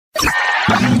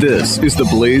This is the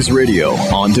Blaze Radio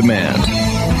on demand.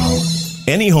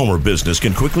 Any home or business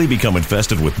can quickly become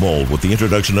infested with mold with the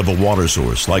introduction of a water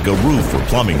source like a roof or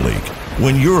plumbing leak.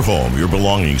 When your home, your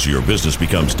belongings, or your business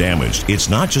becomes damaged, it's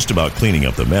not just about cleaning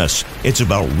up the mess, it's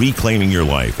about reclaiming your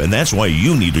life, and that's why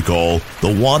you need to call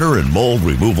the Water and Mold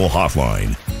Removal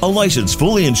Hotline. A licensed,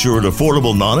 fully insured,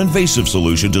 affordable, non-invasive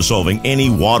solution to solving any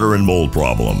water and mold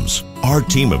problems. Our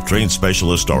team of trained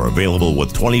specialists are available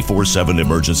with 24/7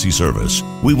 emergency service.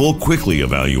 We will quickly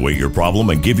evaluate your problem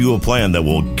and give you a plan that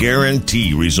will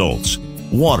guarantee results.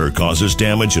 Water causes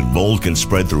damage and mold can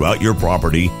spread throughout your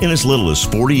property in as little as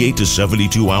 48 to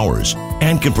 72 hours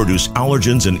and can produce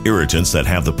allergens and irritants that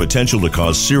have the potential to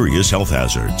cause serious health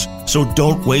hazards. So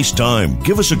don't waste time.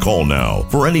 Give us a call now.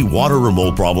 For any water or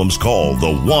mold problems, call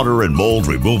the Water and Mold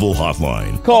Removal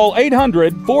Hotline. Call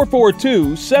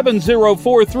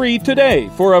 800-442-7043 today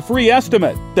for a free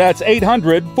estimate. That's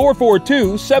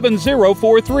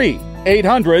 800-442-7043.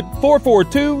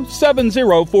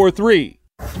 800-442-7043.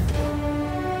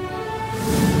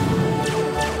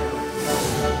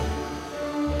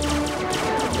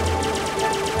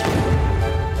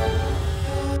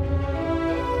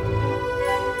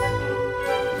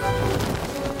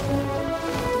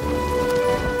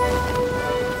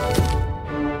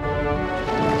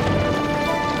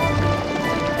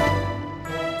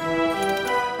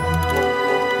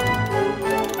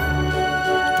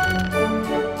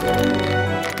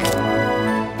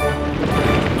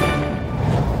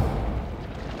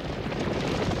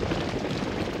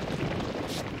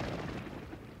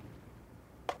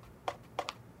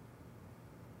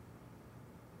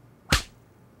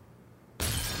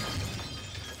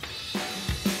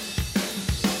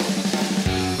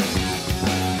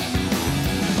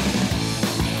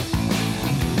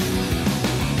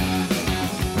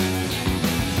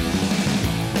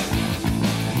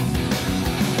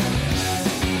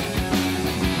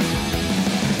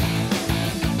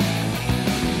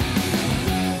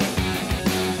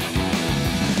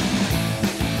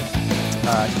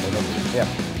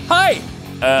 Hi,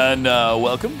 and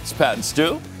welcome. It's Pat and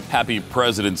Stu. Happy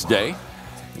President's Day.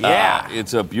 Yeah.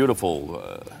 It's a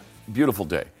beautiful, beautiful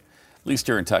day. At least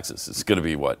here in Texas. It's going to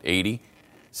be, 80?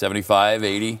 75,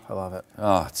 80? I love it.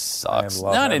 Oh, it sucks.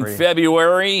 Not in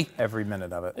February. Every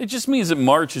minute of it. It just means that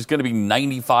March is going to be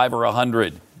 95 or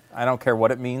 100. I don't care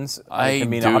what it means. It can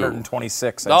mean do.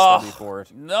 126. I'd still be for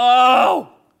it. No!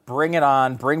 Bring it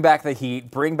on. Bring back the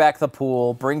heat. Bring back the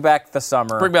pool. Bring back the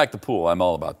summer. Bring back the pool. I'm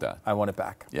all about that. I want it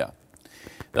back. Yeah.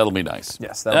 That'll be nice.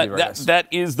 Yes, that'll be very nice. That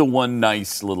is the one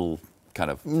nice little kind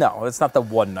of No, it's not the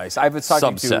one nice. I've been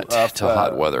talking subset to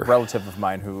hot weather. A relative of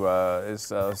mine who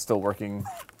is still living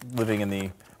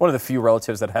in one of the few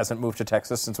relatives that hasn't moved to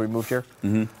Texas since we moved here.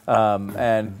 Mm-hmm.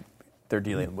 And they're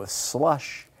dealing with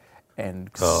slush and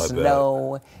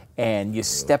snow. And you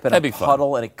step in a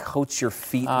puddle and it coats your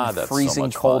feet in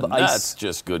freezing cold ice. That's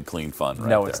just good, clean fun right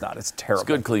No, there. it's not. It's terrible. It's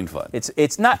good, clean fun.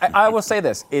 It's not. I will say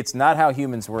this. It's not how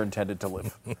humans were intended to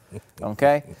live.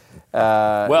 Okay?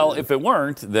 Well, if it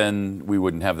weren't, then we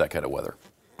wouldn't have that kind of weather.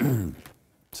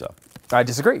 So I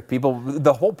disagree.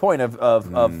 The whole point of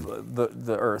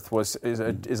the Earth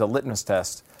is a litmus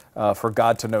test for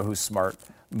God to know who's smart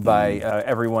by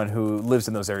everyone who lives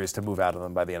in those areas to move out of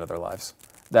them by the end of their lives.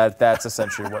 That's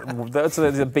essentially that's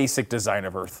the basic design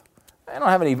of Earth. I don't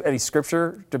have any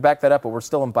scripture to back that up, but we're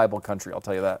still in Bible country, I'll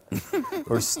tell you that.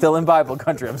 We're still in Bible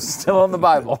country. I'm still in the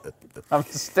Bible. I'm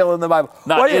still in the Bible.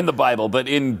 Not in the Bible, but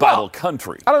in Bible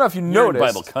country. I don't know if you You're noticed. in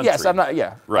Bible country. Yes, I'm not,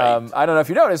 yeah. Right. I don't know if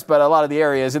you noticed, but a lot of the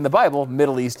areas in the Bible,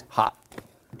 Middle East, hot.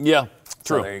 Yeah,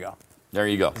 true. So there you go. There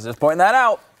you go. Just pointing that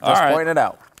out. All right. Pointing it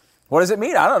out. What does it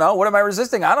mean? I don't know. What am I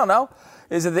resisting? I don't know.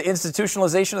 Is it the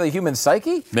institutionalization of the human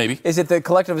psyche? Maybe. Is it the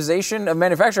collectivization of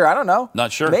manufacture? I don't know.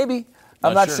 Not sure. Maybe.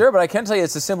 I'm not sure, but I can tell you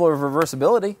it's a symbol of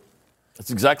reversibility. That's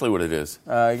exactly what it is.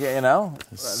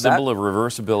 Symbol of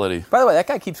reversibility. By the way, that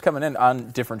guy keeps coming in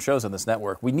on different shows on this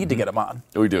network. We need to get him on.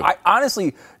 We do. I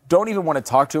honestly don't even want to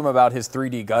talk to him about his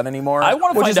 3D gun anymore. I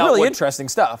want to which find is out really what interesting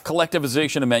stuff.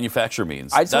 Collectivization of manufacture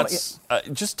means.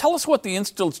 Just tell us what the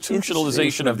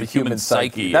institutionalization of the human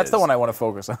psyche is. That's the one I want to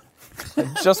focus on. I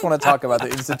just want to talk about the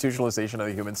institutionalization of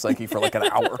the human psyche for like an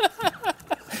hour.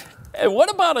 And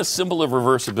what about a symbol of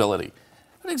reversibility?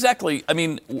 What exactly? I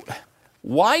mean,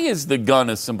 why is the gun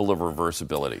a symbol of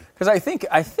reversibility? Because I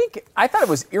thought it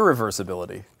was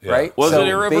irreversibility, right? Was it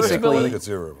irreversibility? I think it's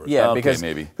irreversible. Yeah, Okay, because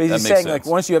maybe. But That he's makes saying sense. like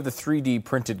once you have the 3D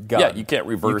printed gun, Yeah, you can't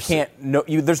reverse You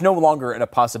can't. There's no longer a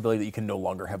possibility that you can no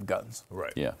longer have guns.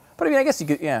 Right. Yeah. But I mean, I guess you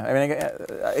could. Yeah, I mean,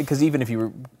 because even if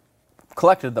you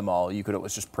collected them all, you could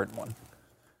always just print one.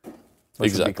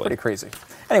 Which would be Exactly. pretty crazy.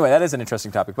 Anyway, that is an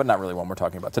interesting topic, but not really one we're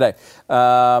talking about today.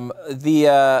 I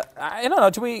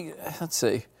don't know. Let's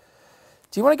see.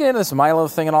 Do you want to get into this Milo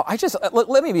thing and all?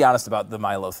 Let me be honest about the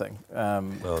Milo thing.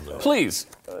 Please,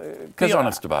 be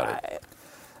honest about it.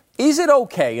 Is it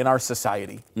okay in our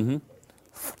society? Mm-hmm.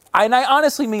 And I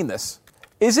honestly mean this.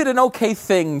 Is it an okay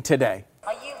thing today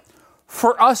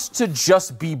for us to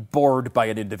just be bored by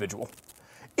an individual?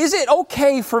 Is it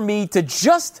okay for me to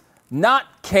just not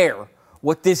care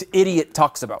what this idiot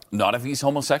talks about? Not if he's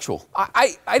homosexual.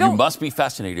 I don't. You must be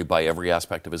fascinated by every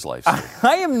aspect of his life.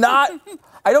 I am not.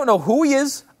 I don't know who he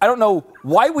is. I don't know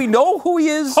why we know who he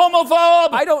is.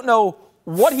 Homophobe! I don't know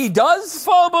what he does.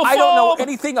 Phobophobe! I don't know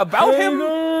anything about him.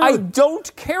 I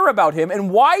don't care about him.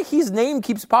 And why his name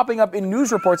keeps popping up in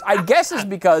news reports, I guess, is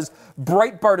because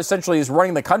Breitbart essentially is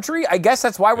running the country. I guess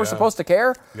that's why we're supposed to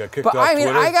care. You got kicked but off I mean,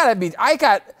 Twitter? I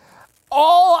got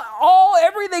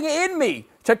everything in me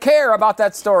to care about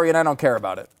that story, and I don't care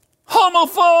about it.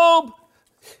 Homophobe!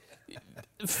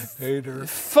 Hater.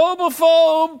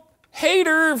 Phobophobe!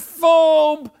 Hater!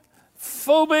 Phobe!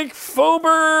 Phobic!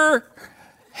 Phober!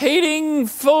 Hating!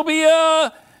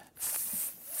 Phobia!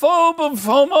 Phobe of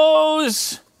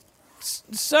homos!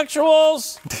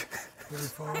 Sexuals!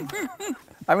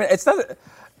 I mean, it's not.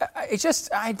 It's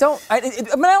just, I don't. I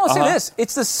will say this.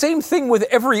 It's the same thing with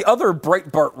every other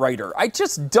Breitbart writer. I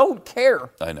just don't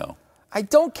care. I know. I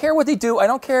don't care what they do. I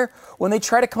don't care when they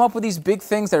try to come up with these big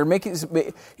things that are making,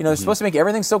 supposed to make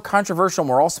everything so controversial. And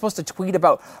we're all supposed to tweet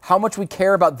about how much we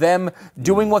care about them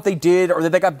doing what they did, or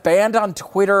that they got banned on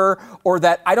Twitter, or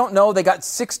that, I don't know, they got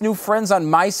 6 new friends on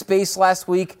MySpace last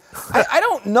week. I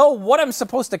don't know what I'm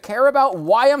supposed to care about,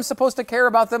 why I'm supposed to care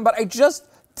about them, but I just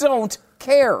don't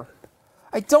care.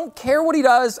 I don't care what he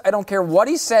does. I don't care what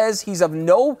he says. He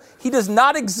does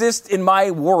not exist in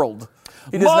my world.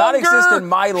 He does not exist in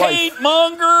my life. Hate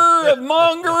monger,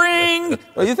 mongering.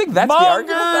 Well, you think that's the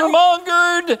argument, though?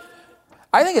 Mongered.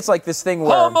 I think it's like this thing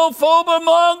where Homophobe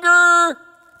monger.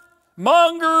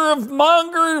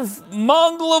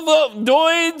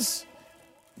 Mongoloids.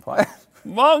 What?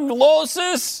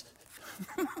 Mongolosis.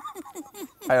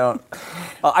 I don't.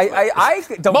 I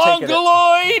don't take it.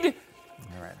 Mongoloid.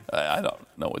 I don't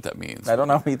know what that means. I don't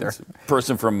know either.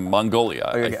 Person from Mongolia,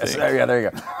 I think. There you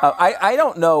go. I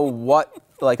don't know what.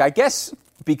 I guess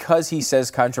because he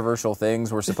says controversial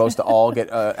things, we're supposed to all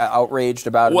get outraged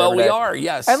about it. Well, every we day. are,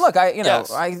 yes. And look,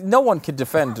 Yes. no one can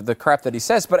defend the crap that he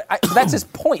says, but that's his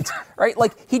point, right?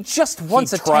 He just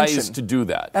wants attention. He tries to do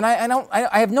that. And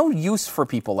I have no use for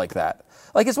people like that.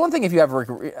 It's one thing if you have,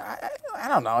 I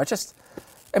don't know.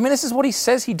 This is what he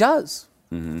says he does.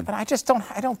 Mm-hmm. But I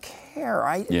don't care.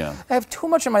 I have too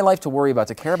much in my life to worry about,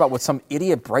 to care about what some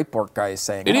idiot Breitbart guy is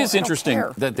saying. It is interesting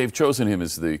that they've chosen him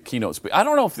as the keynote speaker. I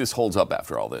don't know if this holds up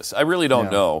after all this. I really don't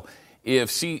know if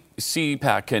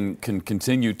CPAC can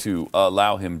continue to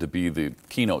allow him to be the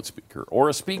keynote speaker or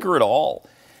a speaker at all.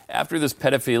 After this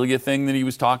pedophilia thing that he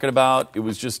was talking about, it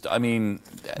was just, come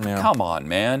on,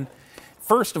 man.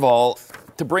 First of all,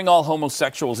 to bring all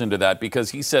homosexuals into that,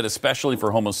 because he said especially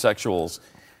for homosexuals,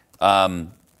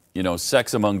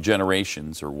 sex among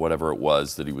generations, or whatever it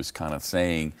was that he was kind of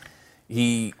saying.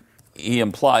 He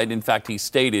implied, in fact, he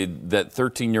stated that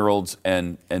 13-year-olds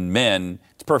and men,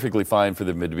 it's perfectly fine for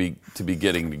them to be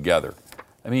getting together.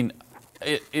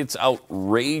 It's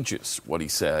outrageous what he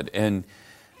said.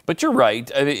 But you're right.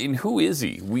 Who is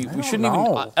he? We shouldn't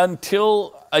even.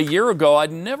 Until a year ago,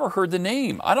 I'd never heard the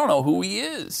name. I don't know who he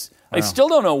is. I still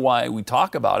don't know why we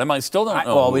talk about him. I still don't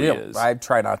know who he is. I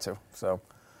try not to. So.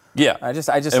 Yeah. I'm just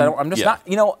not,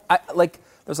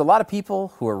 there's a lot of people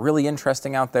who are really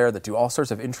interesting out there that do all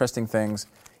sorts of interesting things.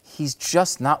 He's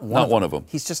just not one of them.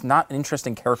 He's just not an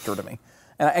interesting character to me.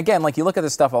 And again, you look at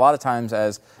this stuff a lot of times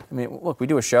as, look, we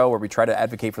do a show where we try to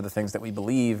advocate for the things that we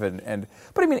believe,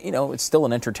 but it's still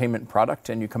an entertainment product,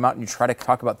 and you come out and you try to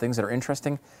talk about things that are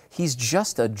interesting. He's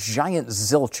just a giant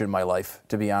zilch in my life,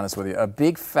 to be honest with you. A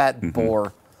big fat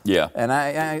bore. Yeah. And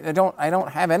I don't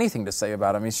have anything to say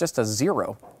about him. He's just a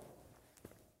zero.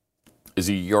 Is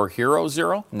he your hero,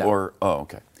 Zero? No.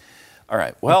 Okay. All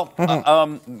right. Well,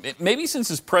 maybe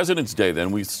since it's President's Day,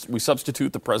 then we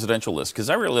substitute the presidential list, because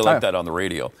I really like that on the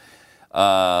radio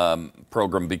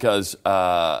program, because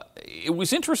it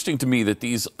was interesting to me that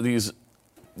these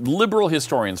liberal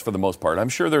historians, for the most part, I'm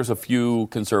sure there's a few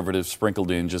conservatives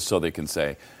sprinkled in just so they can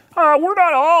say, we're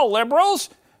not all liberals.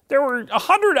 There were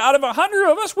 100 out of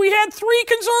 100 of us. We had 3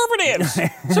 conservatives.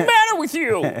 What's the matter with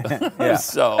you? Yeah.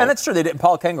 And that's true.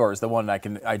 Paul Kengor is the one I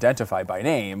can identify by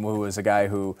name, who was a guy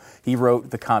he wrote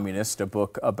The Communist, a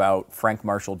book about Frank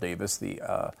Marshall Davis, the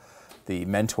the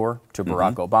mentor to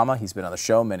Barack Obama. He's been on the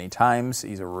show many times.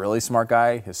 He's a really smart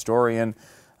guy, historian,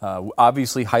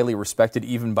 obviously highly respected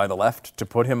even by the left to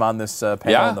put him on this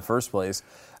panel in the first place.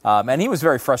 And he was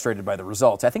very frustrated by the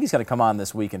results. I think he's going to come on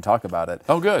this week and talk about it.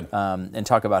 Oh, good. And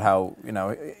talk about how,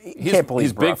 he can't believe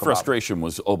his big Barack frustration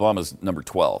was Obama's number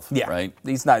 12, right?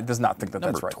 Does not think that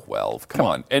number that's right. 12. Come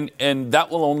on. And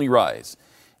that will only rise.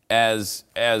 As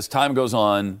time goes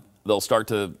on, they'll start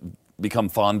to become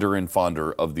fonder and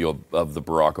fonder of the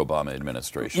Barack Obama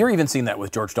administration. You're even seeing that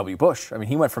with George W. Bush. I mean,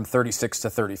 he went from 36 to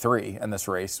 33 in this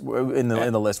race in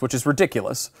the list, which is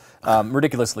ridiculous,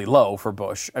 ridiculously low for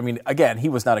Bush. I mean, again, he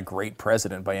was not a great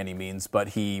president by any means, but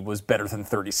he was better than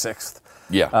 36th.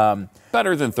 Yeah,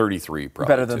 better than 33,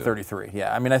 probably. Better than 33.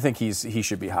 Yeah, I mean, I think he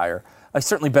should be higher.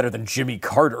 Certainly better than Jimmy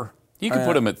Carter. You could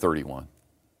put him at 31,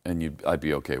 and I'd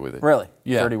be okay with it. Really?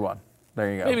 Yeah, 31. There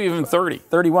you go. Maybe even 30.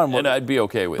 31. And I'd be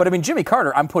okay with it. But I mean, Jimmy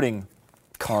Carter, I'm putting...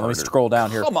 Let me scroll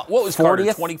down here. Come on. What was 40th?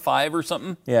 Carter, 25 or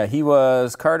something? Yeah, he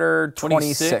was Carter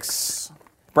 26.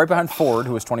 Right behind Ford,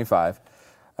 who was 25.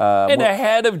 And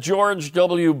ahead of George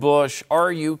W. Bush.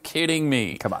 Are you kidding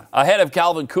me? Come on. Ahead of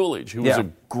Calvin Coolidge, who was a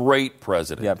great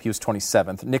president. Yeah, he was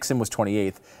 27th. Nixon was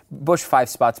 28th. Bush 5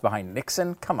 spots behind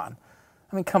Nixon. Come on.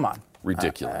 I mean, come on.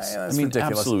 Ridiculous.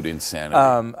 Ridiculous. Absolute insanity.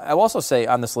 I will also say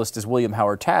on this list is William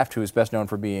Howard Taft, who is best known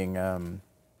for being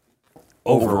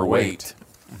overweight.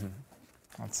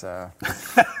 So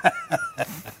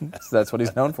that's what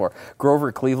he's known for.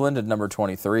 Grover Cleveland at number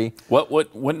 23.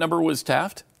 What number was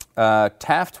Taft?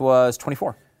 Taft was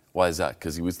 24. Why is that?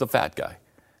 Because he was the fat guy.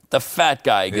 The fat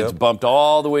guy gets bumped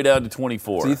all the way down to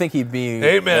 24. Do you think he'd be...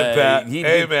 Amen, Pat.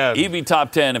 Amen. He'd be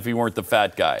top 10 if he weren't the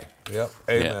fat guy. Yep.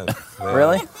 Amen. Yeah.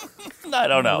 Really? I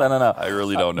don't know. I don't know. I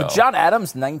really don't know. John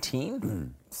Adams,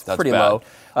 19. That's pretty bad.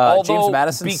 low. James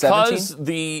Madison, because 17.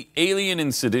 the Alien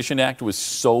and Sedition Act was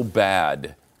so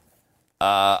bad,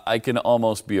 I can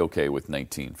almost be okay with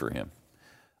 19 for him.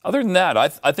 Other than that,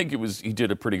 I think he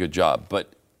did a pretty good job.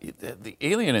 But the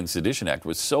Alien and Sedition Act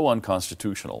was so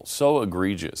unconstitutional, so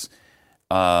egregious,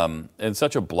 and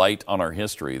such a blight on our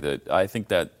history that I think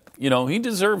that he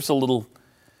deserves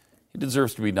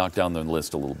to be knocked down the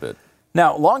list a little bit.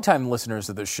 Now, longtime listeners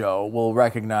of the show will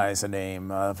recognize a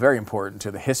name very important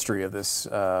to the history of this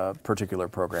particular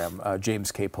program,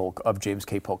 James K. Polk of James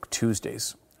K. Polk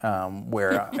Tuesdays,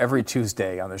 where every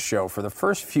Tuesday on the show, for the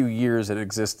first few years it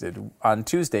existed, on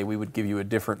Tuesday we would give you a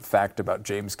different fact about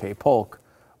James K. Polk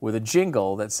with a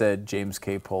jingle that said James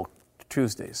K. Polk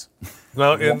Tuesdays.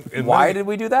 Now, why did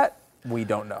we do that? We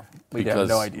don't know. We have Because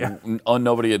no idea.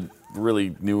 Nobody had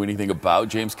really knew anything about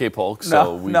James K. Polk.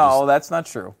 That's not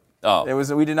true.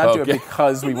 Oh. We did not do it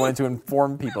because we wanted to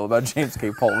inform people about James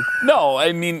K. Polk. No,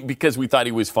 I mean because we thought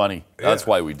he was funny. That's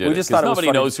why we did it. Just thought it was nobody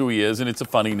funny. knows who he is, and it's a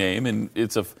funny name, and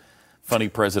it's a funny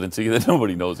presidency that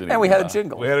nobody knows anything And we had a about.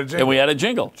 jingle. And we had a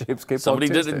jingle. James K. Polk Somebody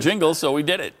did a Tuesdays. jingle, so we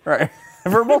did it. Right.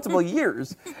 For multiple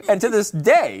years. And to this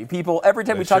day, people, every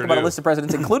time we talk about a list of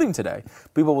presidents, including today,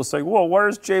 people will say, well,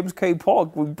 where's James K.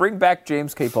 Polk? We bring back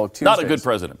James K. Polk Tuesdays. Not a good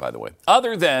president, by the way.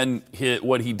 Other than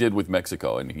what he did with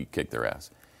Mexico, and he kicked their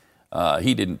ass.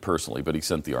 He didn't personally, but he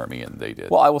sent the army, and they did.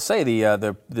 Well, I will say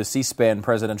the C-SPAN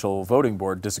Presidential Voting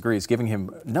Board disagrees, giving him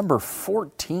number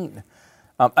 14.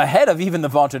 Ahead of even the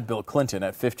vaunted Bill Clinton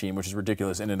at 15, which is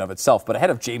ridiculous in and of itself, but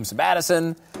ahead of James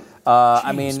Madison.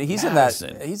 He's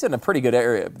in a pretty good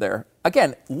area there.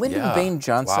 Again, Lyndon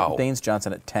Baines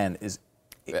Johnson at 10 is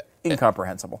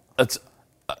incomprehensible. It's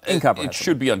incomprehensible. It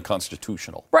should be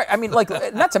unconstitutional. Right. I mean,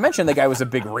 not to mention the guy was a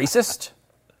big racist.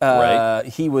 Right.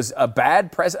 He was a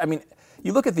bad president. I mean,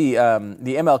 you look at the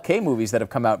MLK movies that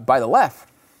have come out by the left.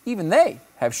 Even they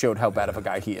have showed how bad of a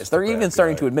guy he is. They're even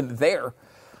starting to admit it there.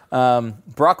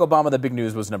 Barack Obama, the big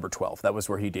news, was number 12. That was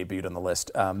where he debuted on the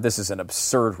list. This is an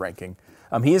absurd ranking.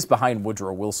 He is behind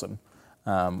Woodrow Wilson,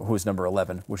 who is number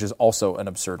 11, which is also an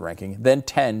absurd ranking. Then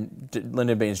 10,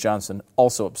 Lyndon Baines Johnson,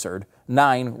 also absurd.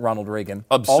 9, Ronald Reagan,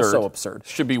 also absurd.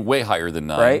 Should be way higher than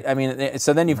 9. Right? I mean,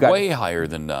 so then you've got... Way higher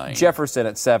than 9. Jefferson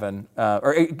at 7,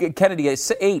 or Kennedy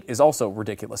at 8 is also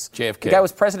ridiculous. JFK. The guy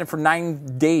was president for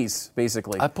 9 days,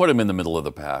 basically. I put him in the middle of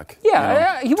the pack.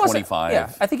 Yeah, he wasn't. 25.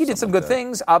 Yeah, I think he did some good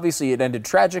things. Obviously, it ended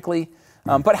tragically.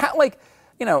 But how,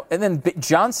 and then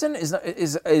Johnson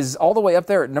is all the way up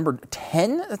there at number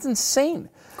 10? That's insane.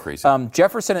 Crazy.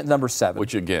 Jefferson at number 7.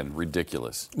 Which, again,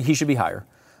 ridiculous. He should be higher.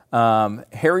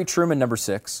 Harry Truman, number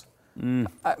 6. I mean,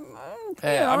 I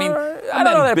I'm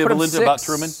don't know that I put him ambivalent about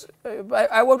 6. Truman.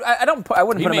 I wouldn't put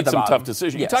him He at the made some bottom. tough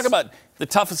decisions. Yes. You talk about the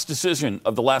toughest decision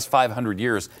of the last 500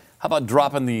 years. How about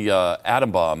dropping the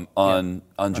atom bomb on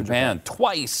Japan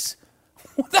twice?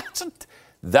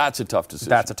 That's a tough decision.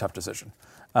 That's a tough decision.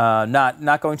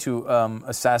 Not going to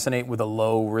assassinate with a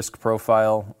low risk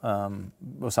profile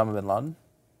Osama bin Laden.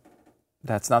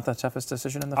 That's not the toughest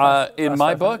decision in the in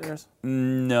my book. Years?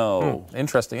 No.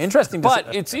 Interesting.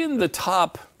 But it's in the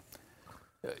top.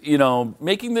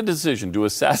 Making the decision to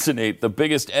assassinate the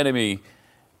biggest enemy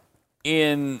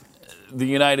in the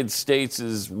United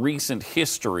States' recent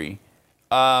history,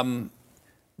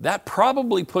 that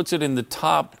probably puts it in the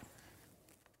top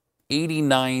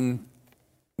 89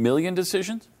 million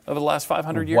decisions over the last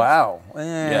 500 years. Wow.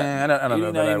 I don't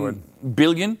know that I would.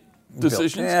 Billion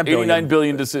decisions? 89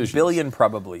 billion decisions. Billion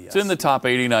probably, yes. It's in the top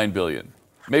 89 billion.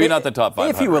 Maybe not the top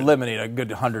 500. If you eliminate a good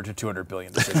 100 to 200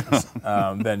 billion decisions,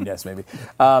 then yes, maybe.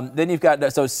 Then you've got,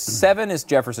 7 is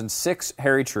Jefferson, 6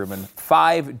 Harry Truman,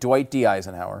 5 Dwight D.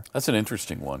 Eisenhower. That's an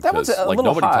interesting one. That one's a little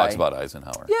nobody high. talks about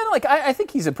Eisenhower. Yeah, I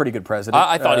think he's a pretty good president.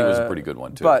 I thought he was a pretty good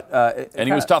one, too. But, and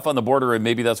he was tough on the border, and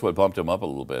maybe that's what bumped him up a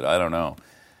little bit. I don't know.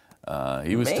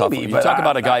 He was tough. You talk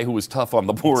about a guy who was tough on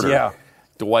the border. Yeah.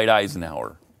 Dwight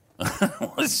Eisenhower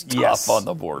was tough on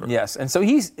the border. Yes, and so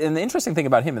and the interesting thing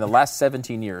about him, in the last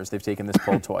 17 years, they've taken this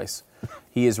poll twice.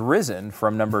 He has risen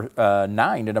from number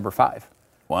 9 to number 5.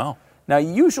 Wow. Now,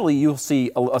 usually you'll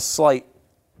see a slight,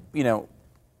 you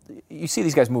see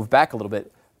these guys move back a little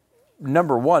bit.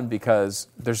 Number 1, because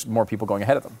there's more people going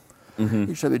ahead of them. Mm-hmm.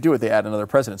 Usually they do it, they add another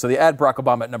president. So they add Barack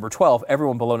Obama at number 12.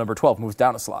 Everyone below number 12 moves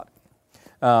down a slot.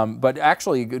 But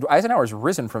actually, Eisenhower's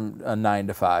risen from 9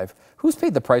 to 5. Who's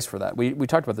paid the price for that? We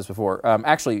talked about this before. And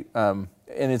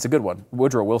it's a good one.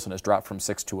 Woodrow Wilson has dropped from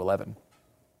 6 to 11,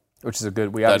 which is a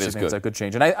good. We obviously think it's a good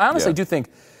change. And I honestly do think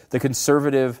the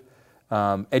conservative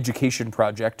education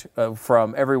project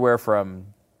from everywhere from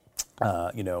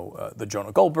the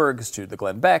Jonah Goldbergs to the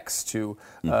Glenn Becks to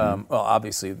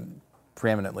obviously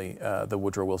preeminently the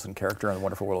Woodrow Wilson character in The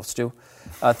Wonderful World of Stu.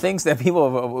 Efforts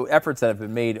that have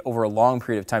been made over a long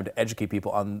period of time to educate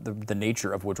people on the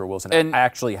nature of Woodrow Wilson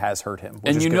actually has hurt him.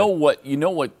 And know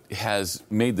what has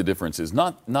made the difference is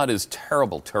not his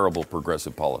terrible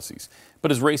progressive policies, but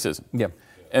his racism. Yeah.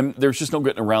 And there's just no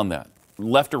getting around that.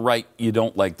 Left or right, you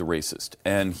don't like the racist.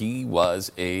 And he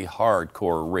was a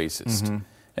hardcore racist. Mm-hmm.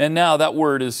 And now that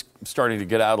word is starting to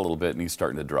get out a little bit, and he's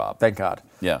starting to drop. Thank God.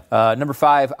 Yeah. Number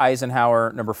 5,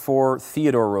 Eisenhower. Number 4,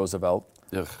 Theodore Roosevelt.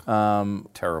 Ugh.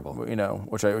 Terrible.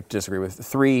 Which I disagree with.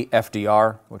 3,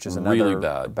 FDR, which is another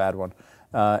really bad one.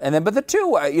 But the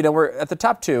 2, we're at the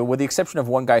top 2, with the exception of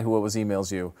one guy who always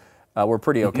emails you. We're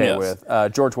pretty okay with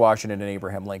George Washington and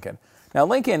Abraham Lincoln. Now,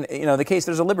 Lincoln,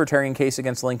 there's a libertarian case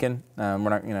against Lincoln. We're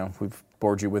not, we've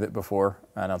bored you with it before.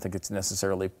 I don't think it's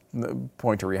necessarily the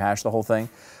point to rehash the whole thing.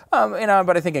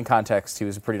 But I think in context, he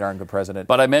was a pretty darn good president.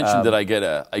 But I mentioned that I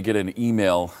get an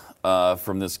email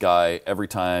from this guy every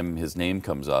time his name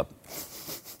comes up.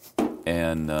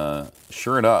 And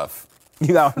sure enough.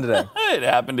 You got one today. It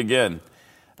happened again.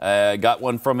 I got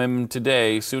one from him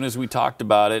today. As soon as we talked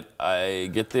about it, I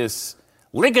get this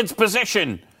Lincoln's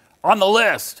position on the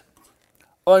list.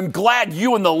 I'm glad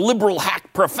you and the liberal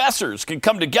hack professors can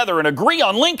come together and agree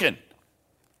on Lincoln.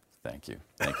 Thank you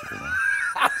for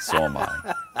that. So am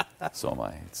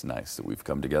I. It's nice that we've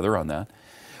come together on that.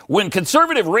 When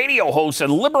conservative radio hosts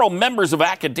and liberal members of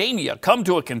academia come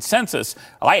to a consensus,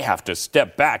 I have to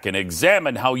step back and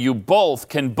examine how you both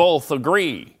can both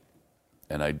agree.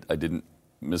 And I didn't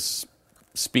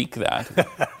misspeak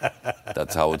that.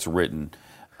 That's how it's written.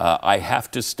 I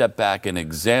have to step back and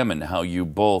examine how you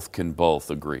both can both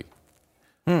agree.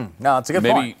 No, it's a good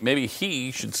point. Maybe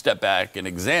he should step back and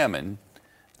examine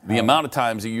the amount of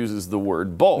times he uses the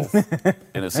word both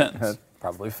in a sentence.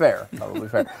 Probably fair.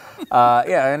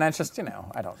 And I just,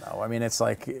 I don't know. I mean, it's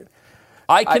like...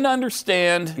 I can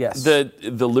understand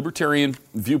the libertarian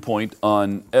viewpoint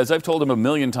on, as I've told him a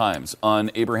million times, on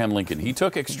Abraham Lincoln. He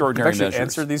took extraordinary measures. Have you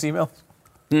answered these emails?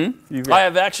 I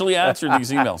have actually answered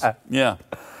these emails. Yeah.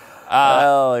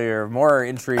 Well, you're more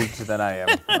intrigued than I am.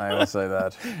 I will say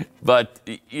that. But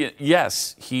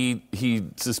yes, he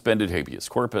suspended habeas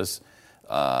corpus.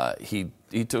 He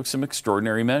took some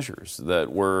extraordinary measures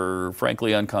that were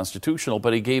frankly unconstitutional,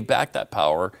 but he gave back that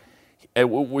power,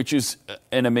 which is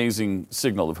an amazing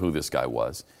signal of who this guy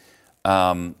was.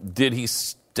 Did he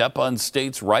step on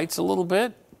states' rights a little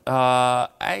bit?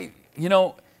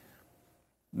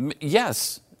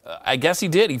 Yes. I guess he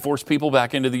did. He forced people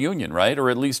back into the Union, right?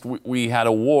 Or at least we had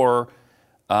a war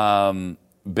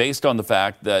based on the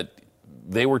fact that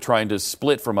they were trying to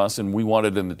split from us and we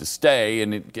wanted them to stay,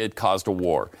 and it caused a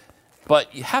war.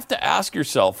 But you have to ask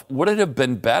yourself, would it have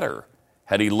been better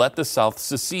had he let the South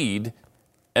secede,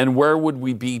 and where would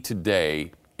we be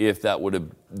today if that would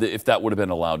have been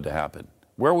allowed to happen?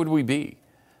 Where would we be?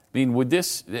 I mean,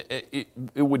 it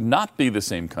would not be the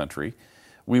same country.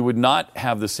 we would not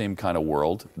have the same kind of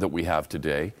world that we have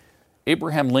today.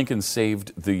 Abraham Lincoln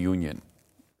saved the Union.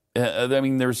 I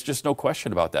mean, there's just no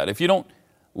question about that. If you don't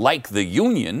like the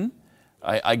Union,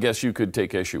 I guess you could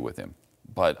take issue with him.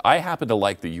 But I happen to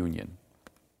like the Union.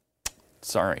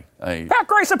 Sorry. Pat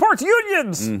Gray supports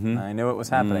unions. Mm-hmm. I knew it was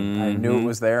happening. Mm-hmm. I knew it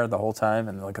was there the whole time.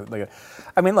 And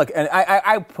and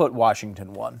I put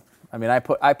Washington 1. I mean, I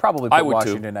probably put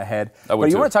Washington ahead.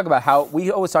 But you want to talk about how we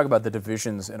always talk about the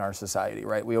divisions in our society,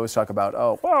 right? We always talk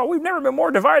about, we've never been more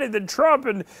divided than Trump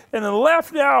and the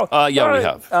left now. We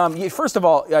have. First of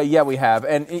all, we have.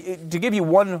 And to give you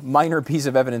one minor piece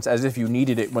of evidence, as if you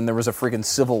needed it when there was a friggin'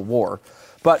 civil war,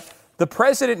 but the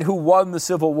president who won the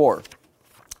Civil War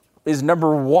is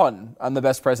number 1 on the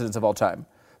best presidents of all time.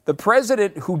 The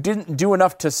president who didn't do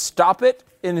enough to stop it,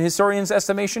 in historians'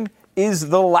 estimation, is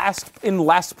in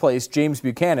last place, James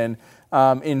Buchanan,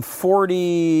 in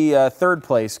 43rd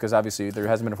place, because obviously there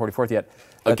hasn't been a 44th yet.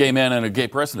 A gay man and a gay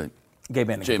president. Gay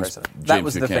man and gay president. That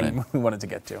was Buchanan. The thing we wanted to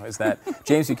get to, is that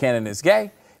James Buchanan is gay.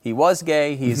 He was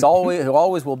gay. He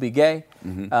always will be gay.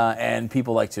 Mm-hmm. And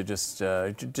people like to just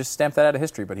stamp that out of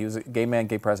history. But he was a gay man,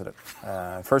 gay president.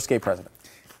 First gay president.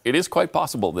 It is quite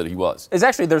possible that he was. It's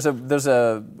actually, there's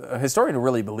a historian who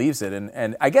really believes it.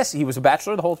 And I guess he was a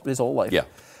bachelor his whole life.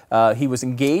 Yeah. He was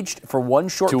engaged for one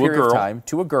short period of time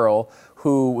to a girl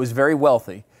who was very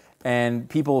wealthy. And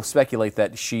people speculate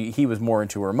that he was more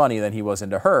into her money than he was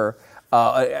into her.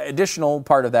 Additional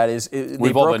part of that is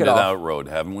we've all been down that road,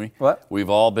 haven't we? What? We've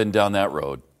all been down that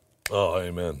road. Oh,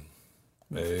 amen.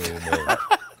 Amen.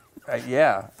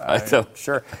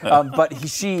 Sure. But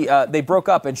they broke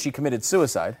up and she committed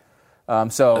suicide.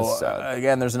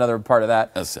 Again, there's another part of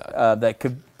that that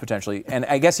could potentially. And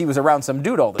I guess he was around some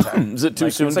dude all the time. Is it too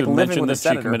soon to mention that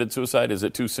she committed suicide? Is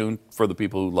it too soon for the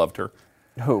people who loved her?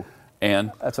 Who?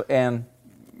 Anne. That's what Anne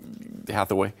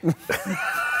Hathaway.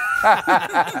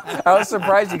 I was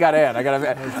surprised you got Anne. I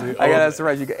got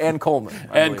surprised you got Anne Coleman.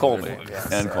 Anne Coleman.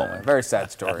 Anne Coleman. Very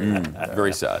sad story.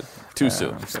 Very sad. Too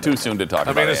soon. It's too soon to talk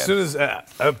about I mean,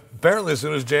 Anne. as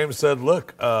soon as James said,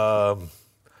 "Look, I'd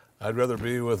rather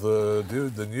be with a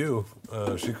dude than you,"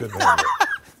 she couldn't handle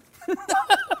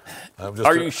it.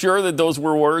 Are you sure that those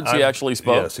were words he actually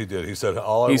spoke? Yes, he did. He said,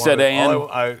 Anne,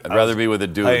 I'd rather be with a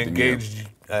dude than you.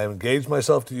 I engaged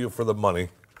myself to you for the money.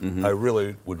 Mm-hmm. I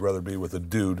really would rather be with a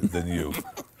dude than you.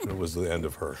 It was the end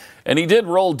of her. And he did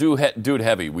roll dude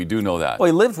heavy. We do know that. Well,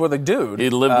 he lived with a dude. He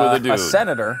lived with a dude. A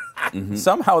senator. Mm-hmm.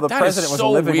 Somehow the president was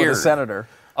living with a senator.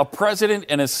 A president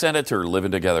and a senator living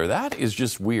together. That is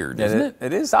just weird, isn't it?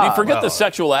 It is odd. I mean, forget the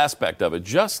sexual aspect of it.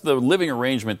 Just the living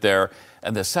arrangement there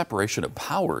and the separation of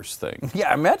powers thing.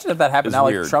 Yeah, imagine if that happened now.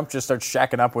 Weird. Like Trump just starts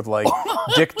shacking up with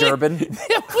Dick Durbin.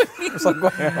 It's like,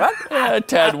 what?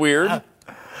 Tad weird.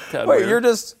 Wait, you're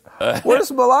just...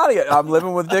 Where's Melania? I'm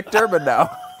living with Dick Durbin now.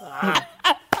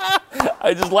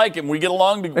 I just like him. We get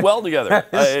along well together.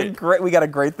 Great. We got a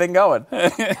great thing going.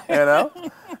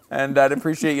 And I'd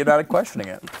appreciate you not questioning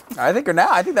it. I think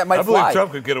that might fly. I believe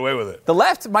Trump could get away with it. The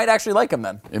left might actually like him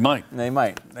then. It might. They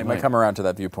might come around to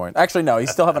that viewpoint. Actually, no. He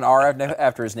still have an R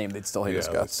after his name. They'd still hate his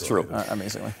guts. True.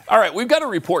 Amazingly. All right. We've got a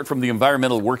report from the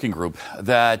Environmental Working Group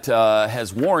that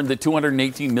has warned that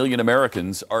 218 million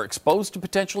Americans are exposed to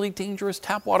potentially dangerous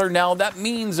tap water. Now, that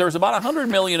means there's about 100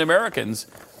 million Americans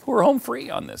who are home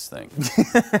free on this thing.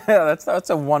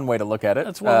 That's a one way to look at it.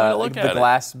 That's one way to look at it. The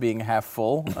glass being half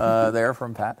full there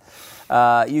from Pat.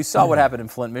 You saw what happened in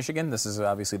Flint, Michigan. This is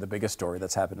obviously the biggest story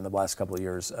that's happened in the last couple of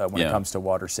years when it comes to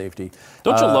water safety.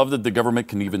 Don't you love that the government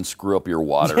can even screw up your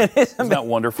water? Isn't that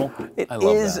wonderful? I love that. It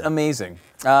is amazing.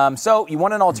 So you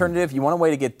want an alternative. You want a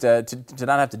way to get to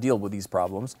not have to deal with these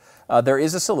problems. There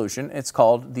is a solution. It's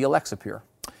called the Alexa Pure.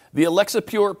 The Alexa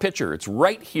Pure Pitcher. It's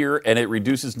right here, and it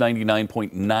reduces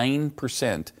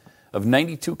 99.9% of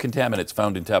 92 contaminants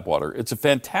found in tap water. It's a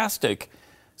fantastic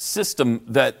system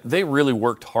that they really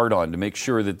worked hard on to make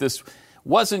sure that this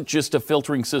wasn't just a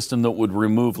filtering system that would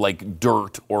remove like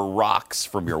dirt or rocks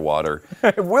from your water.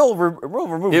 It will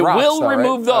remove it rocks. It will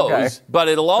remove those, okay. But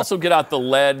it'll also get out the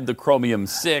lead, the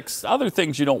chromium-6, other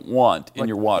things you don't want in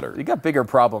your water. You got bigger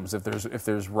problems if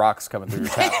there's rocks coming through your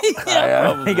tap. You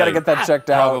got to get that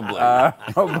checked out.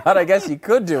 Probably. But I guess you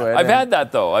could do it. I've had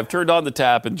that, though. I've turned on the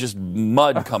tap and just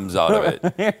mud comes out of it.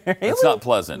 Really? It's not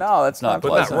pleasant. No, that's not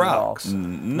pleasant. But not rocks.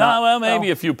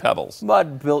 Maybe a few pebbles.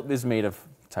 Mud is made of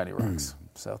tiny rocks.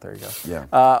 So there you go.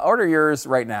 Yeah. Order yours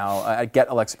right now at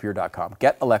getalexapure.com.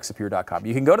 Getalexapure.com.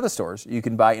 You can go to the stores. You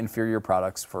can buy inferior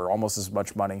products for almost as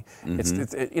much money.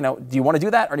 Mm-hmm. Do you want to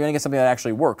do that, or do you want to get something that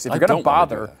actually works? If you're going to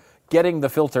bother, getting the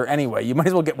filter anyway, you might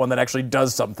as well get one that actually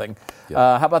does something.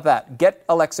 How about that?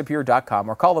 GetAlexaPure.com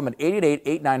or call them at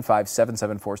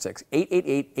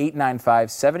 888-895-7746.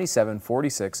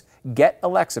 888-895-7746.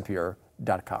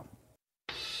 GetAlexaPure.com.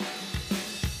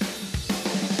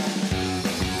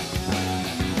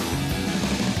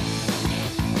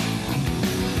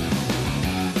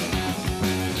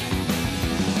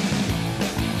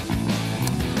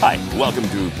 Hi, welcome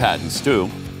to Pat and Stu.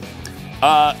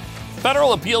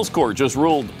 Federal Appeals Court just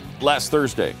ruled last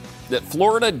Thursday that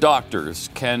Florida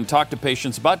doctors can talk to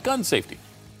patients about gun safety.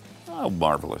 Oh,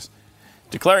 marvelous.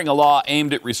 Declaring a law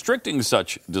aimed at restricting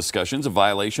such discussions a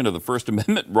violation of the First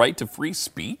Amendment right to free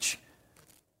speech?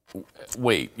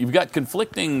 Wait, you've got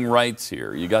conflicting rights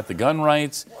here. You got the gun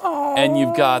rights, and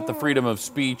you've got the freedom of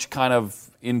speech kind of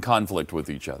in conflict with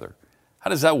each other. How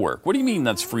does that work? What do you mean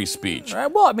that's free speech?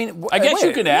 Well, I mean, I guess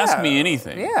you can ask me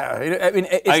anything. Yeah, I mean,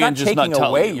 it's not taking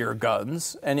away your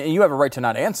guns, and you have a right to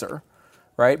not answer,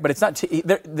 right? But it's not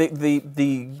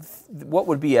what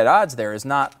would be at odds there is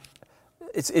not.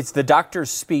 It's the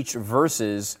doctor's speech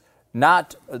versus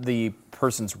not the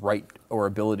person's right or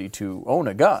ability to own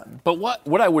a gun. But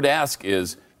what I would ask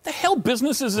is, the hell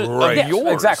business is it Right. of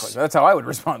yours? Exactly. That's how I would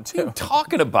respond too. What are you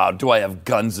talking about? Do I have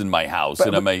guns in my house?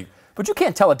 But you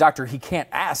can't tell a doctor he can't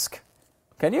ask,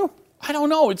 can you? I don't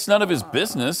know. It's none of his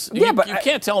business. Yeah, but you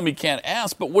can't tell him he can't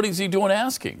ask. But what is he doing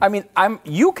asking? I mean,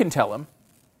 you can tell him.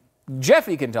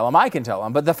 Jeffy can tell him. I can tell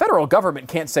him. But the federal government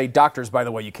can't say, doctors, by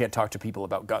the way, you can't talk to people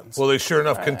about guns. Well, they sure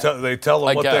enough can tell. They tell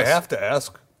them what they have to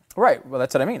ask. Right. Well,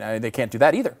 that's what I mean. They can't do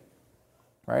that either.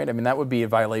 Right? I mean, that would be a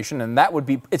violation, and that would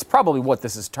be. It's probably what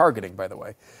this is targeting, by the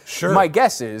way. Sure. My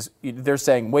guess is they're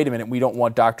saying, wait a minute, we don't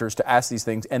want doctors to ask these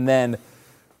things, and then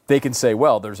they can say,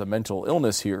 well, there's a mental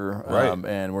illness here,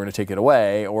 and we're going to take it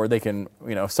away. Or they can,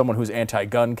 someone who's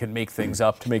anti-gun can make things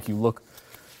up to make you look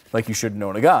like you shouldn't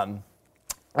own a gun.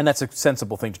 And that's a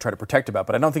sensible thing to try to protect about.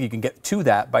 But I don't think you can get to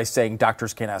that by saying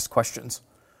doctors can't ask questions.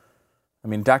 I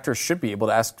mean, doctors should be able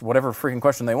to ask whatever freaking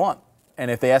question they want. And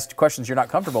if they ask questions you're not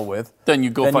comfortable with, then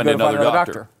you go find another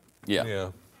doctor.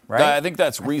 Yeah. Right? I think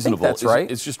that's reasonable. That's right.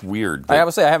 It's just weird. I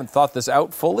would say I haven't thought this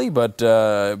out fully, but,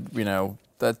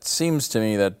 that seems to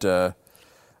me that,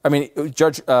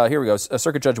 here we go,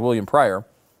 Circuit Judge William Pryor,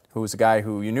 who was a guy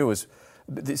who you knew was,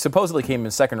 supposedly came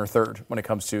in second or third when it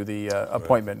comes to the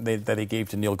appointment that he gave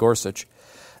to Neil Gorsuch.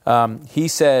 He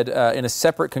said in a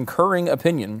separate concurring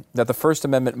opinion that the First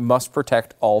Amendment must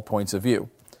protect all points of view.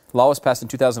 Law was passed in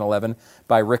 2011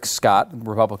 by Rick Scott,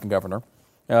 Republican governor.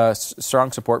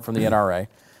 Strong support from the NRA.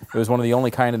 It was one of the only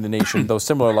kind in the nation, though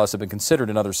similar laws have been considered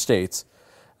in other states.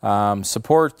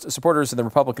 Supporters of the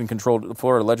Republican-controlled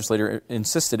Florida legislature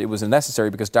insisted it was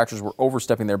necessary because doctors were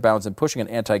overstepping their bounds and pushing an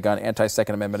anti-gun,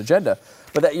 anti-Second Amendment agenda.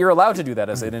 But that you're allowed to do that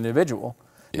as an individual.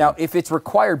 Yeah. Now, if it's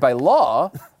required by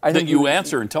law, I think you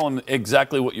answer and tell them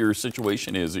exactly what your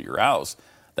situation is at your house.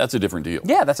 That's a different deal.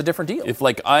 Yeah, that's a different deal. If,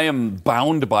 I am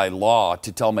bound by law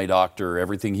to tell my doctor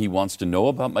everything he wants to know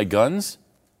about my guns,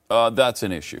 that's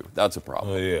an issue. That's a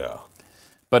problem. Yeah.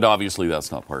 But obviously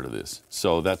that's not part of this.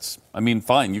 So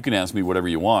fine, you can ask me whatever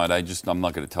you want. I'm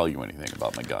not going to tell you anything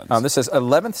about my guns. This says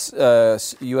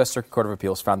 11th U.S. Circuit Court of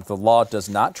Appeals found that the law does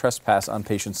not trespass on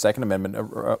patients' Second Amendment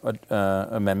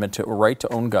amendment to a right to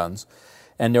own guns,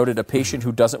 and noted a patient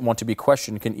who doesn't want to be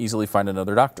questioned can easily find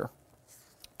another doctor.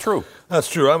 True. That's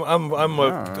true.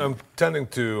 I'm tending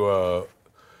to.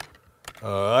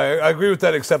 I agree with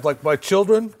that, except like my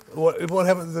children. What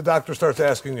happens if the doctor starts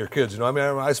asking your kids?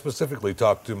 I specifically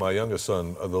talked to my youngest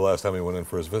son the last time he went in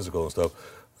for his physical and stuff.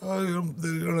 You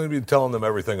don't need to be telling them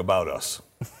everything about us.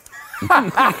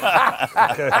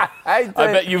 Okay. I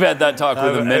bet you've had that talk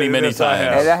with him many times.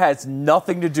 And that has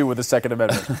nothing to do with the Second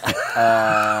Amendment.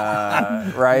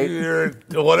 Right?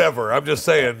 Whatever. I'm just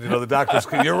saying, the doctors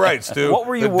can, you're right, Stu. What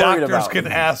were you worried about? The doctors can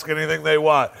ask anything they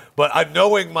want. But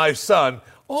knowing my son,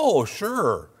 oh,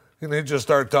 sure. And he'd just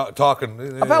start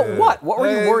talking. About what? What were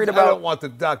you worried about? I don't want the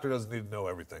doctor doesn't need to know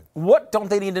everything. What don't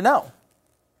they need to know?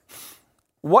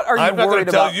 What are you worried about? I'm not going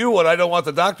to tell you what I don't want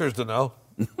the doctors to know.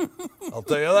 I'll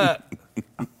tell you that.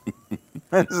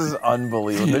 This is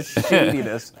unbelievable. The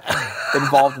shadiness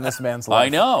involved in this man's life. I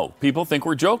know. People think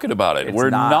we're joking about it. We're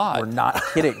not. We're not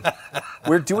kidding.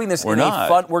 We're doing this in a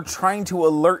fun. We're trying to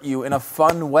alert you in a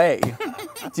fun way.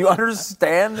 Do you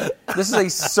understand? This is a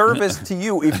service to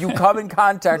you. If you come in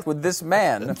contact with this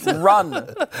man, run.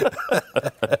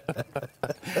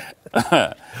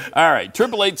 All right,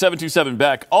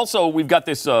 888-727-BECK. Also, we've got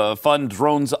this fun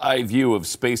drone's eye view of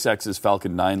SpaceX's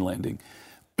Falcon 9 landing.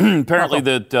 Apparently,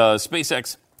 that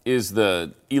SpaceX is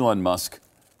the Elon Musk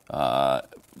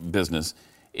business,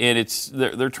 and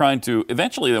they're trying to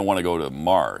eventually they want to go to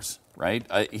Mars. right?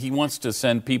 He wants to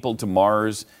send people to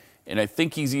Mars, and I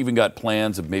think he's even got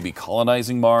plans of maybe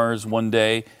colonizing Mars one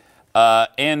day.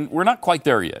 And we're not quite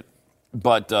there yet.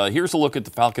 But here's a look at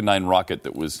the Falcon 9 rocket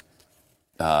that was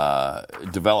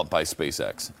developed by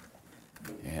SpaceX.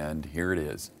 And here it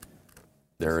is.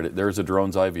 There's a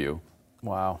drone's eye view.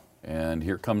 Wow. And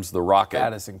here comes the rocket.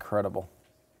 That is incredible.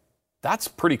 That's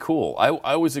pretty cool.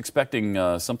 I was expecting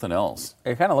something else.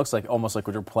 It kind of looks like almost like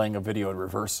we're playing a video in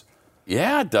reverse.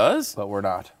 Yeah, it does. But we're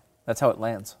not. That's how it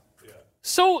lands.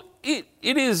 So it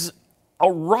is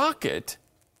a rocket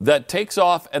that takes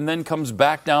off and then comes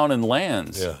back down and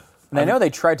lands. Yeah. And I know they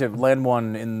tried to land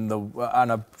one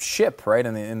on a ship, right,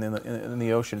 in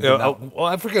the ocean. Yeah, well,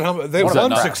 I forget how many.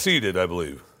 One succeeded, I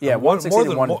believe. Yeah, one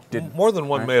succeeded, one didn't. More than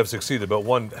one may have succeeded, but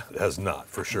one has not,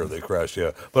 for sure. They crashed,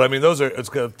 yeah. But, I mean,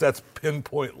 that's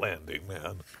pinpoint landing,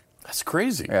 man. That's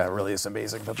crazy. Yeah, it really is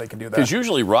amazing that they can do that. Because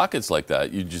usually rockets like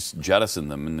that, you just jettison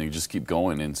them and they just keep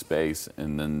going in space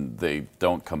and then they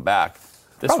don't come back.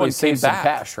 This probably one came saves some back.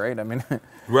 cash, right? I mean,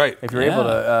 right. If you're able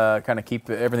to kind of keep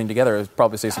everything together, it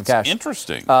probably saves some cash.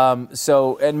 Interesting.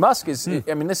 And Musk is,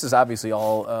 I mean, this is obviously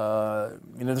all,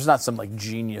 there's not some like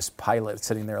genius pilot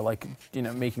sitting there like,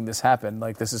 making this happen.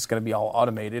 Like this is going to be all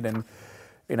automated and,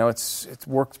 it's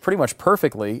worked pretty much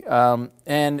perfectly. Elon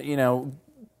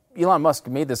Musk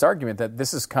made this argument that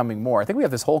this is coming more. I think we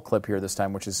have this whole clip here this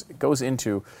time, which goes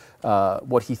into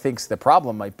what he thinks the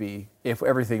problem might be if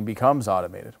everything becomes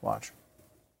automated. Watch.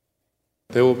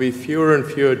 There will be fewer and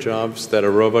fewer jobs that a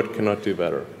robot cannot do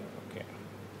better. Okay.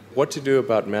 What to do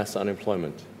about mass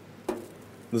unemployment?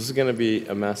 This is going to be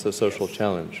a massive social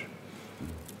challenge.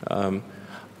 And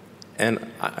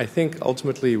I think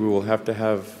ultimately we will have to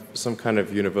have some kind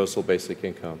of universal basic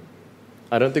income.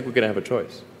 I don't think we're going to have a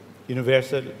choice.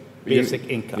 Universal basic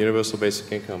income. Universal basic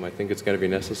income. I think it's going to be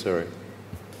necessary.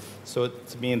 So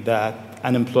it means that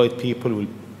unemployed people will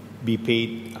be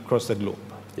paid across the globe.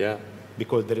 Yeah.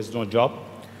 Because there is no job,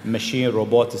 machine,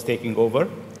 robot is taking over.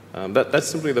 That's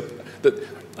simply and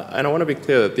I want to be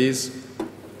clear that these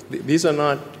are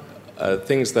not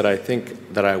things that I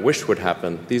think that I wish would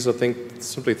happen. These are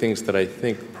simply things that I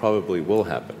think probably will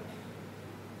happen.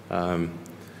 And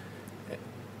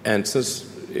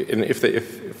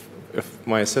if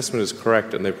my assessment is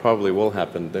correct and they probably will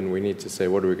happen, then we need to say,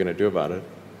 what are we going to do about it?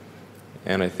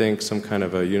 And I think some kind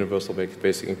of a universal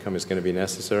basic income is going to be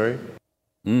necessary.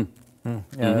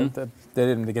 Yeah, they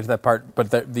didn't get to that part,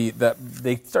 but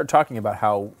they start talking about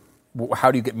how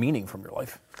do you get meaning from your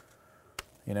life?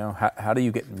 How do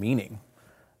you get meaning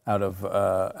out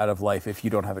of life if you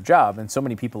don't have a job? And so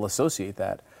many people associate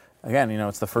that. Again,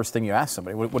 it's the first thing you ask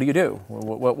somebody. What do you do?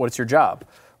 What's your job?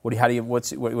 What do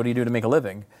you do to make a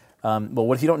living? Well,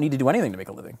 what if you don't need to do anything to make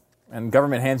a living? And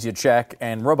government hands you a check,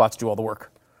 and robots do all the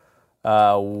work.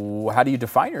 How do you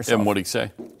define yourself? And what did he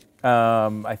say?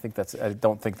 I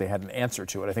don't think they had an answer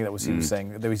to it. I think that was he was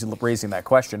saying that he was raising that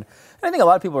question. And I think a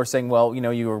lot of people are saying, well,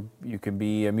 you can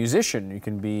be a musician, you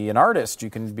can be an artist,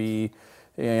 you can be,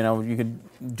 you can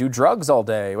do drugs all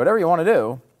day, whatever you want to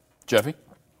do. Jeffy.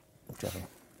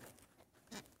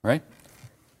 Right?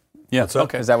 Yeah.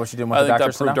 Okay. Is that what you do? Want the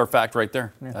doctors to know? I think that proved our fact right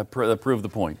there. Yeah. That proved the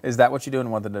point. Is that what you do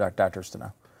and want the doctors to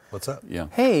know? What's that? Yeah.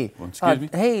 Hey, excuse me?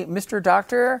 Hey, Mr.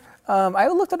 Doctor, I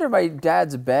looked under my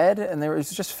dad's bed, and there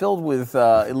was just filled with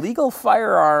illegal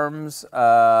firearms,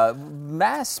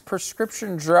 mass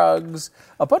prescription drugs,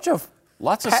 a bunch of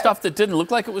lots of stuff that didn't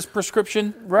look like it was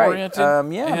prescription oriented.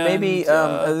 Maybe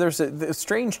there's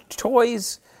strange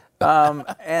toys,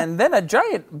 and then a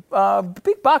giant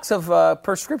big box of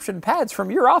prescription pads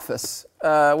from your office,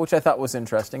 which I thought was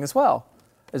interesting as well.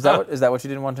 Is that what you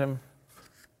didn't want him?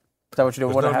 Is that what you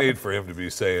do? There's no need for him to be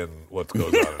saying what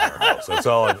goes on in our house. That's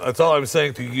all I'm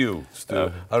saying to you, Stu.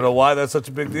 I don't know why that's such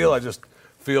a big deal. I just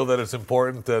feel that it's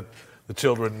important that the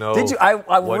children know I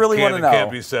what really can want to and know. can't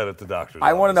be said at the doctor's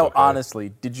I want to know, okay?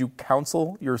 honestly, did you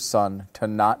counsel your son to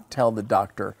not tell the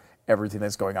doctor everything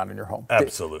that's going on in your home?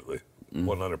 Absolutely.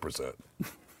 100%.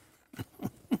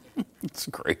 It's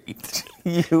great.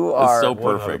 You are so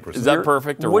perfect. 100%. Is that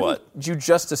perfect or what? Would you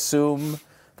just assume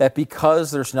that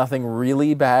because there's nothing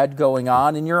really bad going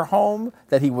on in your home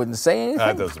that he wouldn't say anything?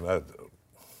 That doesn't matter.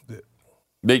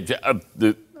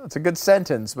 It's a good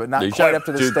sentence, but not quite up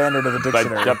to the standard of the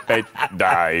dictionary. That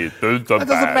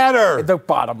doesn't matter. The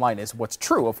bottom line is what's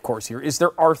true, of course, here is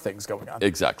there are things going on.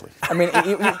 Exactly.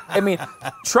 I mean,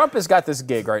 Trump has got this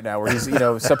gig right now where he's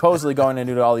supposedly going to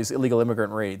do all these illegal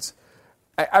immigrant raids.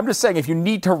 I'm just saying, if you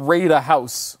need to raid a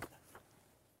house,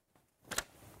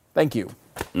 thank you.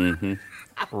 Mm-hmm.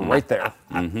 Right there.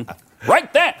 Mm-hmm.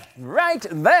 Right there. Right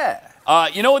there.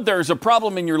 You know what? There's a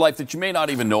problem in your life that you may not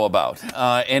even know about,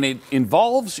 and it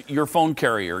involves your phone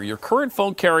carrier. Your current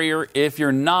phone carrier, if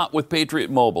you're not with Patriot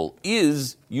Mobile,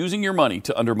 is using your money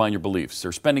to undermine your beliefs.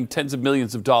 They're spending tens of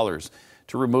millions of dollars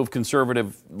to remove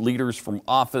conservative leaders from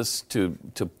office, to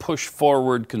push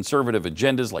forward conservative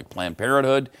agendas like Planned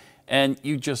Parenthood. And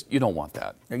you don't want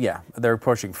that. Yeah, they're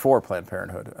pushing for Planned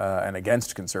Parenthood and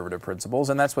against conservative principles,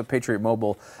 and that's what Patriot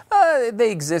Mobile, they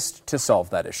exist to solve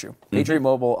that issue. Patriot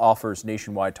Mobile offers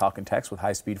nationwide talk and text with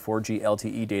high-speed 4G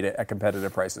LTE data at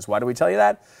competitive prices. Why do we tell you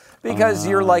that? Because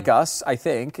you're like us, I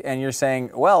think, and you're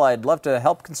saying, well, I'd love to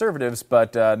help conservatives,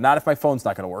 but not if my phone's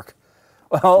not going to work.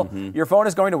 Well, your phone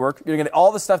is going to work. You're going to get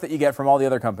all the stuff that you get from all the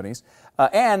other companies,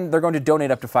 and they're going to donate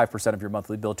up to 5% of your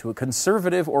monthly bill to a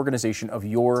conservative organization of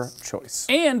your choice.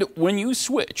 And when you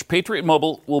switch, Patriot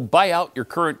Mobile will buy out your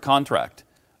current contract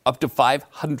up to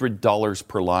 $500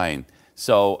 per line.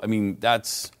 So, I mean,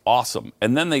 that's awesome.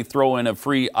 And then they throw in a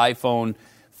free iPhone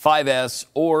 5S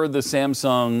or the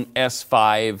Samsung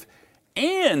S5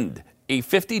 and a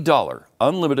 $50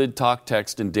 unlimited talk,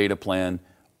 text, and data plan.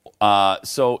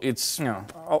 So it's,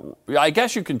 I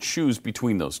guess you can choose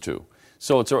between those two.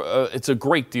 So it's a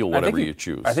great deal, whatever you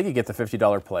choose. I think you get the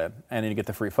 $50 plan, and then you get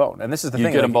the free phone. And this is the thing.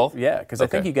 You get them both? Yeah, because I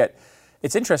think you get,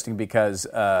 it's interesting because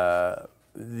all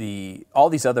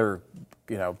these other,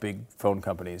 big phone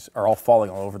companies are all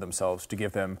falling all over themselves to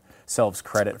give themselves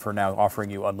credit for now offering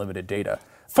you unlimited data.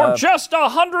 For just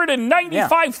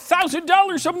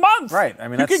 $195,000 a month. Right. I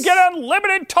mean, you can get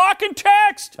unlimited talk and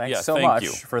text. Thanks so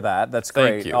much for that. That's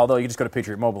great. Thank you. Although you just go to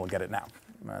Patriot Mobile and get it now.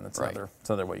 That's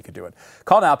another way you could do it.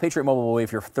 Call now. Patriot Mobile will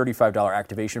waive your $35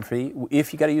 activation fee.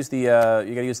 If you got to use the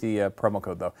promo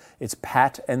code though. It's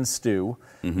Pat and Stu.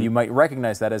 You might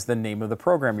recognize that as the name of the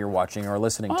program you're watching or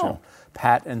listening to.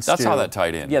 Pat and Stu. That's how that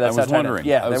tied in. Yeah, that's I was how it tied wondering. in.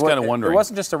 Yeah, I was kind of wondering. It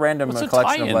wasn't just a random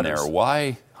collection of letters. There?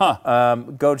 Why?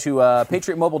 Go to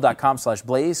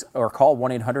patriotmobile.com/blaze or call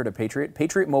 1-800-A-PATRIOT.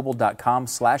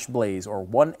 patriotmobile.com/blaze or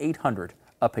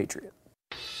 1-800-A-PATRIOT.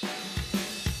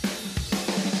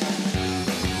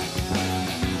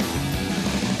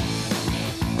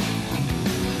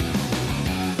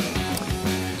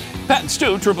 Pat and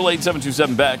Stu,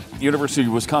 888-727-BECK. University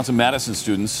of Wisconsin-Madison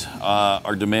students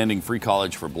are demanding free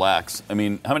college for blacks. I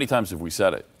mean, how many times have we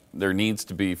said it? There needs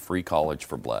to be free college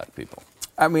for black people.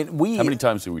 I mean, how many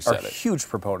times have we said it? Huge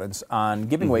proponents on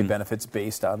giving away benefits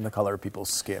based on the color of people's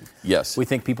skin. Yes. We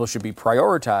think people should be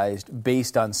prioritized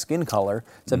based on skin color.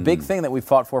 It's a big thing that we've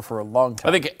fought for a long time.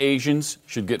 I think Asians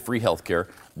should get free health care,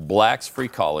 blacks free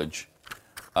college,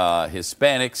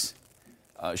 Hispanics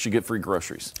should get free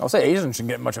groceries. I'll say Asians shouldn't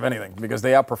get much of anything because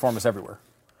they outperform us everywhere.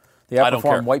 They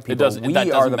outperform white people.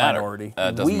 We are the matter. minority.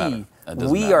 It doesn't matter.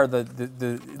 We are the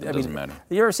it doesn't matter.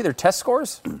 You ever see their test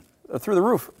scores? Through the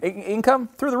roof. Income?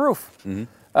 Through the roof.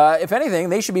 If anything,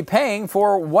 they should be paying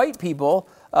for white people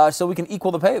so we can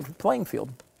equal the playing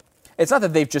field. It's not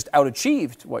that they've just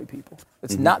out-achieved white people.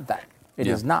 It's not that. It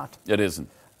is not. It isn't.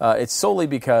 It's solely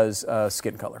because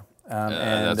skin color.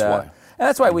 That's why. And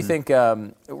that's why we think,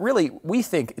 we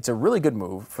think it's a really good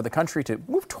move for the country to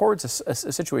move towards a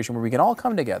situation where we can all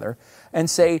come together and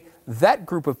say that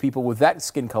group of people with that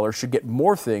skin color should get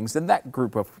more things than that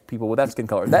group of people with that skin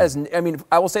color. That is, I mean,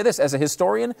 I will say this as a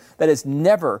historian, that has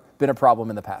never been a problem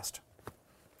in the past.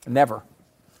 Never.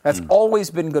 That's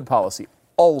always been good policy.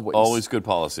 Always. Always good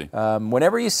policy.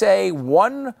 Whenever you say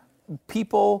one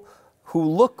people who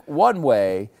look one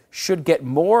way should get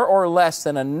more or less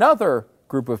than another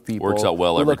group of people works out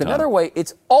well who every look time. Another way,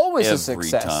 it's always a Every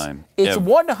success. time. It's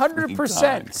Every 100%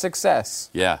 time. success.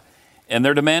 Yeah. And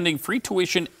they're demanding free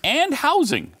tuition and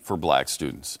housing for black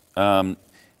students. And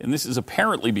this is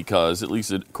apparently because, at least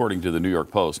according to the New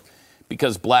York Post,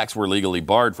 because blacks were legally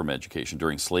barred from education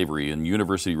during slavery and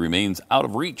university remains out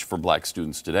of reach for black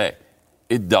students today.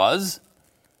 It does?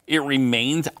 It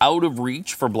remains out of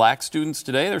reach for black students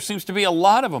today? There seems to be a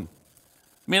lot of them.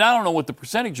 I mean, I don't know what the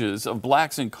percentage is of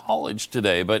blacks in college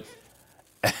today, but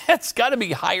it's got to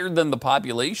be higher than the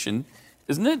population,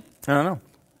 isn't it? I don't know.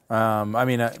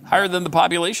 Higher than the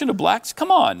population of blacks?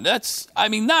 Come on, that's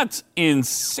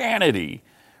insanity.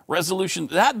 Resolution,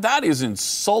 that is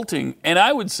insulting, and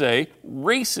I would say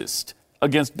racist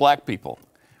against black people.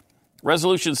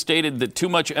 Resolution stated that too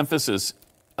much emphasis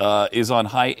is on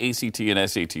high ACT and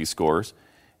SAT scores,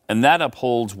 and that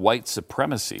upholds white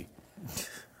supremacy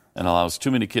and allows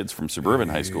too many kids from suburban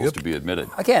high schools to be admitted.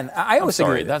 Again, I always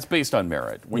agree. think That's based on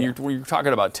merit. When you're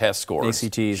talking about test scores,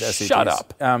 ACTs, SATs. Shut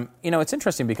up. It's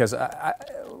interesting because a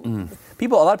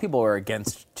lot of people are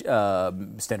against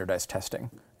standardized testing,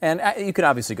 and you can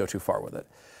obviously go too far with it.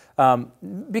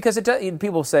 Because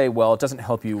people say, well, it doesn't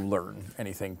help you learn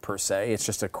anything per se. It's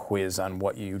just a quiz on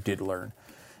what you did learn.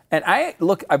 And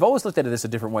I've always looked at this a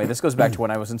different way. This goes back to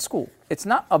when I was in school. It's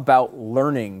not about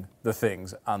learning the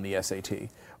things on the SAT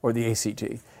or the ACT.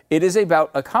 It is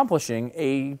about accomplishing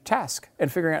a task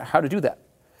and figuring out how to do that.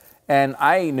 And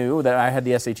I knew that I had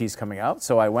the SATs coming out,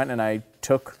 so I went and I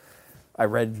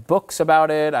read books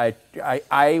about it.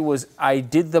 I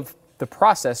did the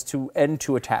process to end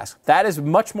to a task. That is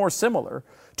much more similar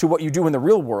to what you do in the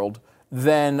real world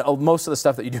than most of the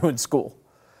stuff that you do in school.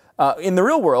 In the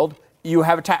real world, you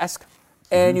have a task,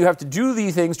 and you have to do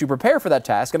the things to prepare for that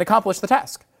task and accomplish the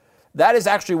task. That is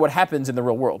actually what happens in the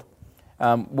real world.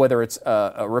 Whether it's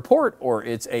a report, or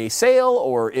it's a sale,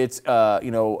 or it's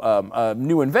a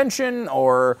new invention,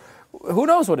 or who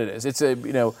knows what it is. It's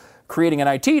creating an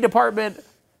IT department,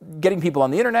 getting people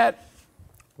on the internet,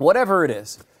 whatever it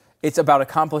is. It's about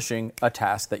accomplishing a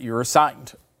task that you're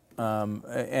assigned,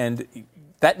 and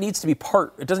that needs to be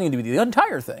part. It doesn't need to be the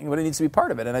entire thing, but it needs to be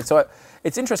part of it. And so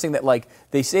it's interesting that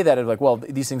they say that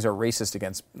these things are racist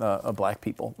against black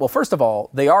people. Well, first of all,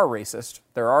 they are racist.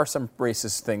 There are some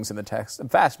racist things in the text. In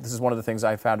fact, this is one of the things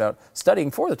I found out studying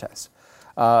for the test.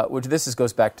 Which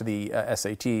goes back to the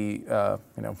SAT.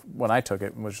 When I took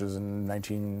it, which was in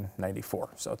 1994.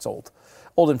 So it's old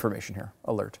information here.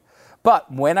 Alert.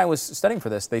 But when I was studying for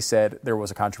this, they said there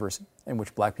was a controversy in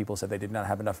which black people said they did not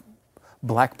have enough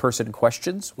black person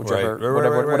questions,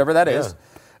 whatever that is.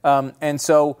 And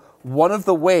so one of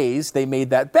the ways they made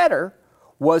that better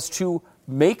was to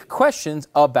make questions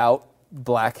about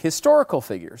black historical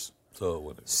figures.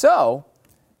 So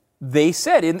they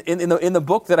said in the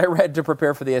book that I read to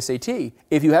prepare for the SAT,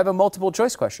 if you have a multiple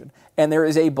choice question and there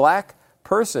is a black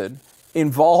person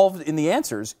involved in the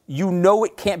answers,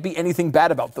 it can't be anything bad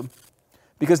about them.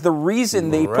 Because the reason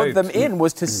they put them in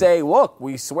was to say, look,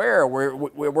 we swear,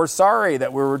 we're sorry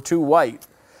that we were too white.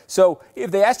 So if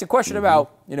they ask a question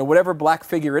about, whatever black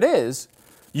figure it is,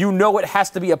 it has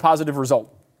to be a positive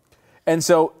result. And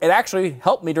so it actually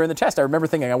helped me during the test. I remember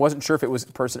thinking I wasn't sure if it was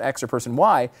person X or person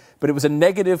Y, but it was a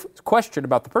negative question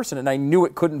about the person, and I knew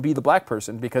it couldn't be the black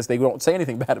person because they don't say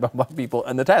anything bad about black people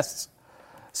in the tests.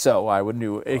 So I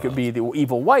knew it could be the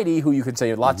evil whitey who you could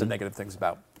say lots of negative things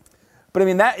about. But I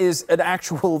mean, that is an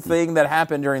actual thing that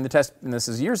happened during the test, and this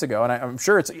is years ago, and I'm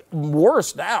sure it's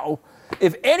worse now.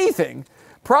 If anything,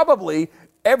 probably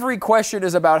every question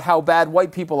is about how bad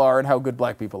white people are and how good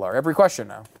black people are. Every question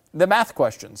now. The math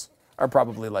questions are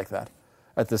probably like that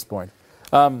at this point.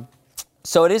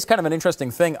 So it is kind of an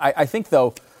interesting thing. I think,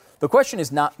 though, the question is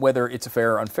not whether it's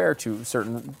fair or unfair to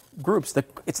certain groups.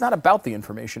 It's not about the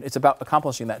information. It's about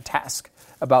accomplishing that task,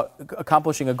 about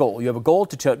accomplishing a goal. You have a goal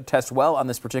to test well on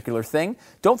this particular thing.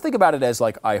 Don't think about it as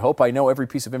I hope I know every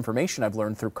piece of information I've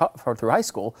learned through high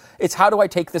school. It's how do I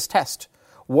take this test?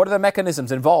 What are the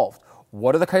mechanisms involved?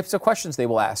 What are the types of questions they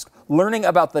will ask? Learning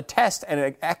about the test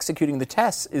and executing the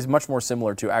tests is much more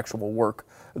similar to actual work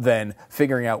than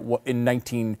figuring out what in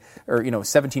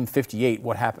 1758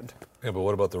 what happened. Yeah, but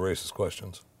what about the racist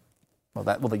questions?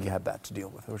 Well, you have that to deal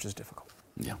with, which is difficult.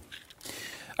 Yeah.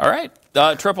 All right.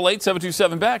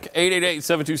 888-727-BECK,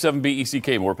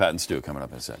 888-727-BECK. More Pat and Stu coming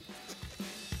up in a sec.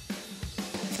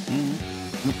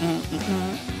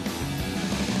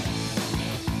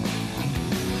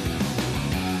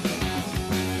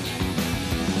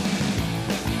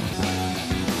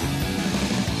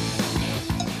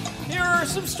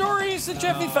 Some stories that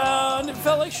Jeffy found and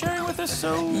felt like sharing with us,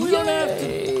 so we don't have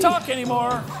to talk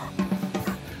anymore.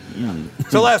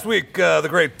 So last week, the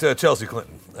great Chelsea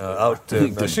Clinton,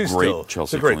 she's still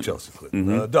Chelsea the great Clinton. Chelsea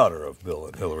Clinton, daughter of Bill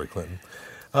and Hillary Clinton,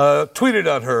 tweeted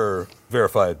on her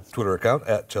verified Twitter account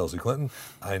at Chelsea Clinton,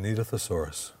 "I need a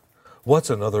thesaurus. What's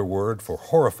another word for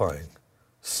horrifying,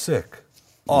 sick,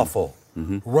 awful,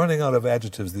 running out of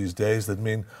adjectives these days that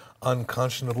mean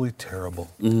unconscionably terrible?"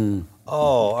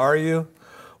 Oh, are you?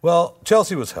 Well,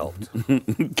 Chelsea was helped.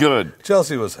 Good.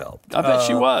 Chelsea was helped. I bet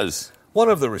she was. One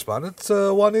of the respondents,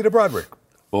 Juanita Broderick.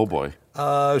 Oh, boy.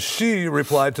 She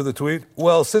replied to the tweet,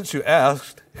 "Well, since you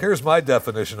asked, here's my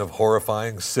definition of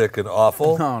horrifying, sick, and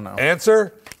awful." Oh, no.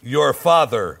 Answer, your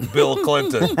father, Bill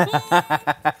Clinton.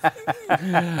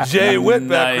 Jay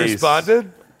Whitbeck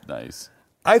responded, Nice.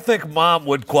 "I think mom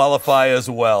would qualify as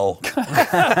well."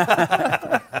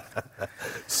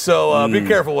 So be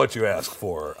careful what you ask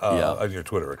for on your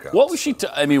Twitter account. What was she?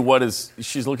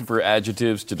 She's looking for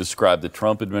adjectives to describe the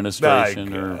Trump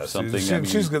administration or something.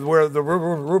 She's where the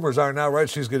rumors are now, right?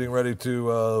 She's getting ready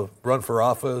to run for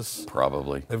office.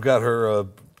 Probably. They've got her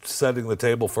setting the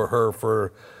table for her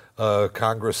for a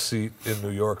Congress seat in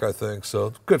New York, I think.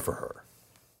 So good for her.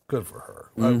 Good for her.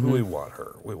 We want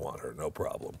her. We want her, no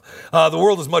problem. The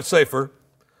world is much safer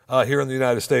here in the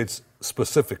United States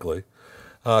specifically.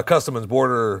 Customs and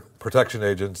Border Protection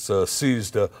agents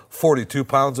seized 42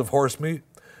 pounds of horse meat,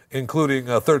 including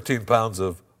 13 pounds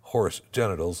of horse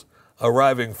genitals,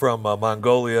 arriving from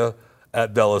Mongolia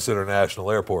at Dulles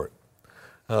International Airport.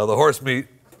 The horse meat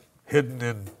hidden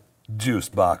in juice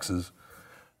boxes.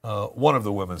 One of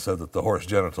the women said that the horse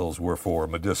genitals were for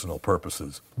medicinal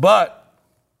purposes. But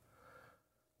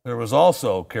there was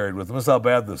also carried with them, this is how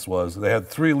bad this was, they had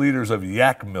 3 liters of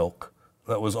yak milk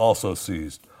that was also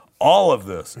seized. All of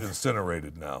this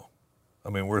incinerated now.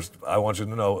 I mean, I want you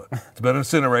to know, it's been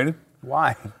incinerated.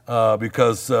 Why?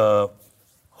 Because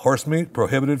horse meat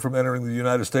prohibited from entering the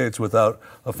United States without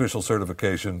official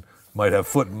certification. Might have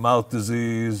foot and mouth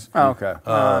disease. Oh, okay.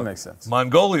 That makes sense.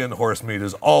 Mongolian horse meat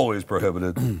is always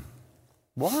prohibited.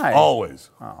 Why? Always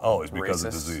because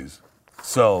of disease.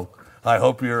 So I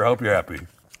hope you're happy.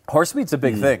 Horse meat's a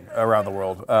big thing around the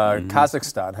world.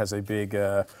 Kazakhstan has a big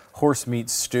horse meat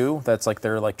stew. That's like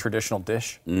their traditional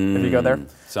dish. If you go there,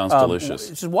 sounds delicious.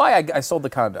 Which is why I sold the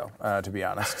condo, to be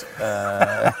honest.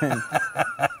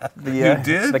 You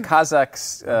did? The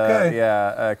Kazakhs,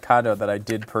 condo that I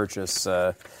did purchase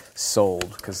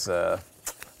sold because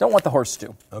don't want the horse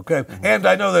stew. Okay, and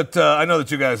I know that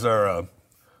you guys are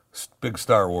big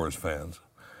Star Wars fans.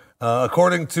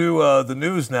 According to the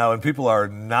news now, and people are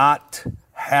not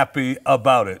happy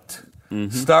about it.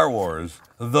 Star Wars,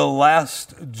 The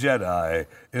Last Jedi,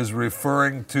 is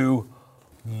referring to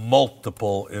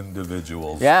multiple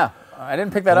individuals. Yeah, I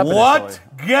didn't pick that up What?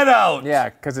 initially. Get out! Yeah,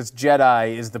 because it's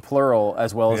Jedi is the plural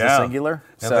as well as the singular.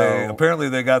 And apparently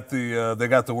they got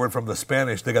the word from the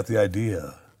Spanish. They got the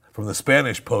idea from the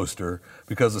Spanish poster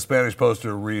because the Spanish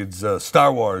poster reads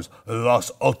Star Wars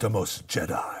Los Ultimos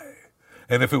Jedi.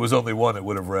 And if it was only one, it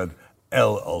would have read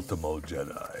El Ultimo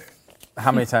Jedi.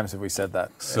 How many times have we said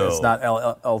that? So, it's not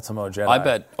El Ultimo Jedi. I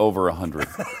bet over 100.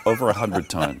 Over 100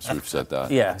 times we've said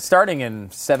that. Yeah, starting in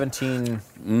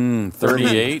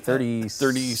 1738,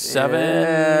 37 in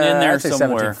there I'd say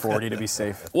somewhere. 1740 to be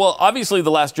safe. Well, obviously,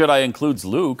 The Last Jedi includes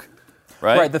Luke,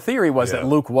 right? Right, the theory was that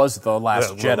Luke was the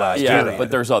last Jedi. Yeah,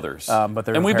 but there's others. But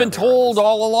and we've been told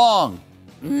all along,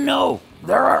 no,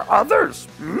 there are others.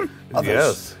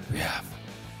 Yes. Yeah.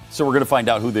 So we're going to find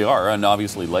out who they are, and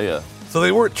obviously Leia. So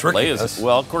they weren't tricking Leia's, us.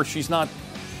 well, of course, she's not,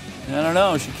 I don't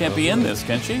know, she can't be in this,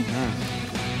 can she?